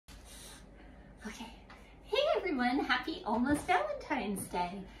everyone, happy almost Valentine's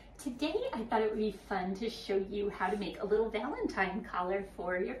Day. Today I thought it would be fun to show you how to make a little Valentine collar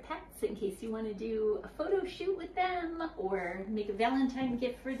for your pets in case you want to do a photo shoot with them or make a Valentine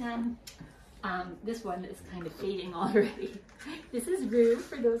gift for them. This one is kind of fading already. This is Rue,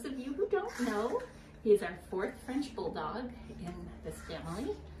 for those of you who don't know. He's our fourth French Bulldog in this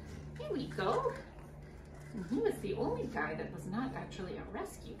family. Here we go. And he was the only guy that was not actually a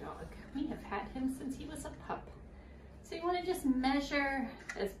rescue dog. We have had him since he was a pup. So you want to just measure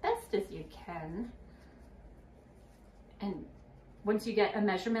as best as you can. And once you get a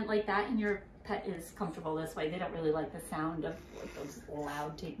measurement like that and your pet is comfortable this way, they don't really like the sound of like those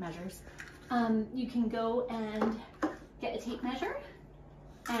loud tape measures. You can go and get a tape measure.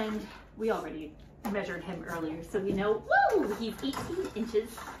 And we already measured him earlier, so we know, whoa, he's 18 inches.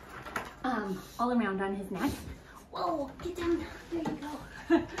 All around on his neck. Whoa, get down, there you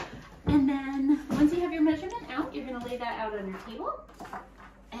go. And then once you have your measurement out, you're gonna lay that out on your table.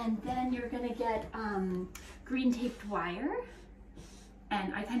 And then you're gonna get green taped wire.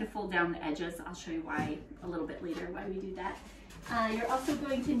 And I kind of fold down the edges. I'll show you why a little bit later, why we do that. You're also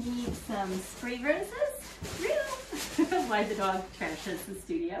going to need some spray roses. Why the dog trashes the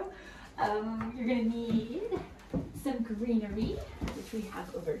studio. You're gonna need some greenery, which we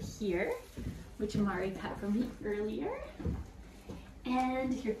have over here, which Mari cut for me earlier.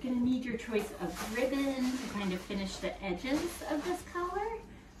 And you're gonna need your choice of ribbon to kind of finish the edges of this collar.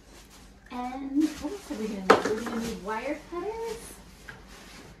 And what else are we gonna need? We're gonna need wire cutters,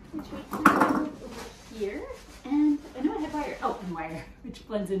 which we have over here. And I know I have wire, oh, and wire, which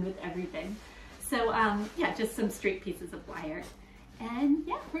blends in with everything. So yeah, just some straight pieces of wire. And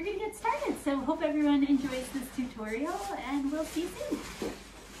yeah, we're gonna get started. So hope everyone enjoys this tutorial and we'll see you soon.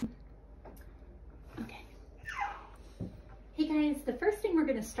 Okay. Hey guys, the first thing we're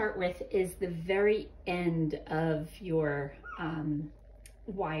gonna start with is the very end of your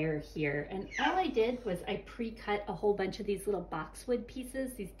wire here. And all I did was I pre-cut a whole bunch of these little boxwood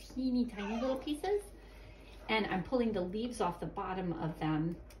pieces, these teeny tiny little pieces. And I'm pulling the leaves off the bottom of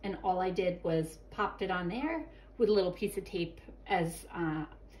them. And all I did was popped it on there with a little piece of tape. As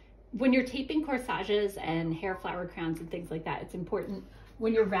when you're taping corsages and hair flower crowns and things like that, it's important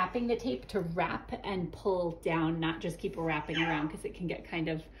when you're wrapping the tape to wrap and pull down, not just keep wrapping around because it can get kind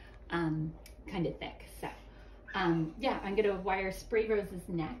of thick. So yeah, I'm gonna wire spray roses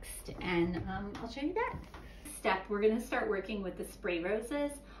next, and I'll show you that. Step, we're gonna start working with the spray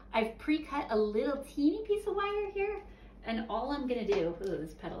roses. I've pre-cut a little teeny piece of wire here, and all I'm gonna do, ooh,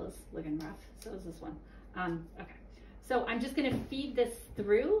 this petal is looking rough, so is this one. Okay. So I'm just gonna feed this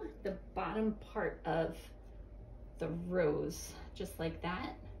through the bottom part of the rose, just like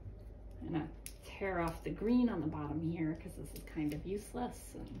that. I'm gonna tear off the green on the bottom here because this is kind of useless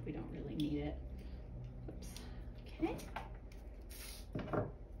and we don't really need it. Oops, okay.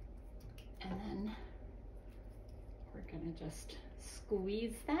 And then we're gonna just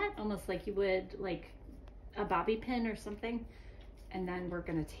squeeze that almost like you would like a bobby pin or something. And then we're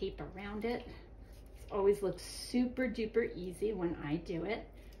gonna tape around it. Always looks super duper easy when I do it.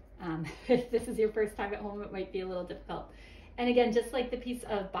 If this is your first time at home, it might be a little difficult. And again, just like the piece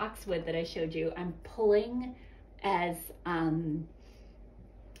of boxwood that I showed you, I'm pulling as, I'm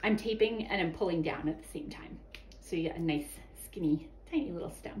taping and I'm pulling down at the same time. So you get a nice skinny, tiny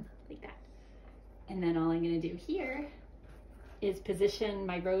little stem like that. And then all I'm gonna do here is position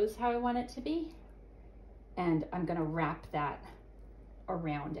my rose how I want it to be. And I'm gonna wrap that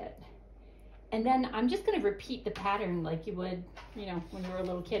around it. And then I'm just gonna repeat the pattern like you would, you know, when you were a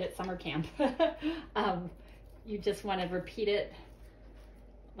little kid at summer camp. You just wanna repeat it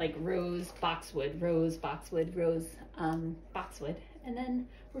like rose, boxwood, rose, boxwood, rose, boxwood. And then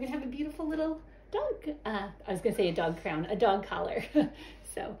we're gonna have a beautiful little dog, I was gonna say a dog crown, a dog collar.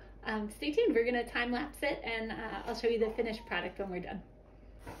 So stay tuned, we're gonna time lapse it and I'll show you the finished product when we're done.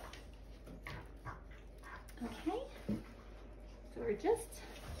 Okay, so we're just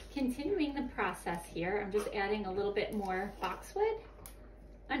continuing the process here. I'm just adding a little bit more boxwood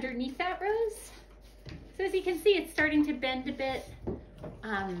underneath that rose. So as you can see, it's starting to bend a bit.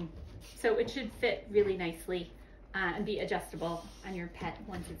 So it should fit really nicely and be adjustable on your pet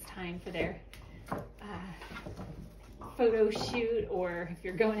once it's time for their photo shoot, or if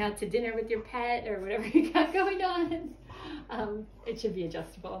you're going out to dinner with your pet or whatever you got going on. It should be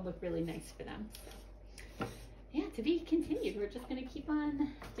adjustable and look really nice for them. Yeah, to be continued. We're just gonna keep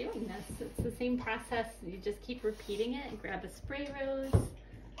on doing this. It's the same process. You just keep repeating it and grab a spray rose.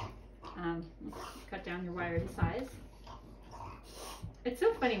 Cut down your wire to size. It's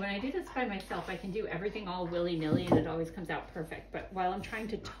so funny, when I do this by myself, I can do everything all willy-nilly and it always comes out perfect. But while I'm trying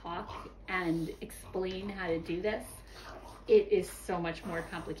to talk and explain how to do this, it is so much more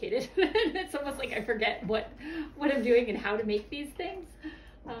complicated. It's almost like I forget what I'm doing and how to make these things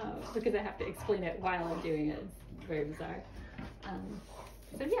because I have to explain it while I'm doing it. It's very bizarre.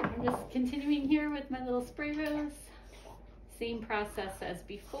 So yeah, I'm just continuing here with my little spray rose. Same process as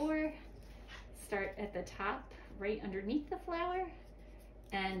before. Start at the top, right underneath the flower.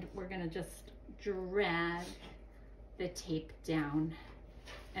 And we're gonna just drag the tape down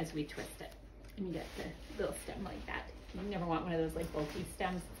as we twist it. And you get the little stem like that. You never want one of those like bulky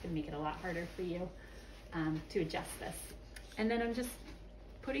stems. It's gonna make it a lot harder for you to adjust this. And then I'm just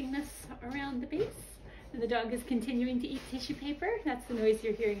putting this around the base. And the dog is continuing to eat tissue paper. That's the noise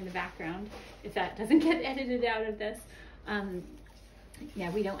you're hearing in the background. If that doesn't get edited out of this. Yeah,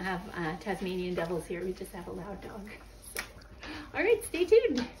 we don't have Tasmanian devils here. We just have a loud dog. All right, stay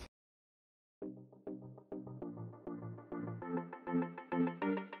tuned.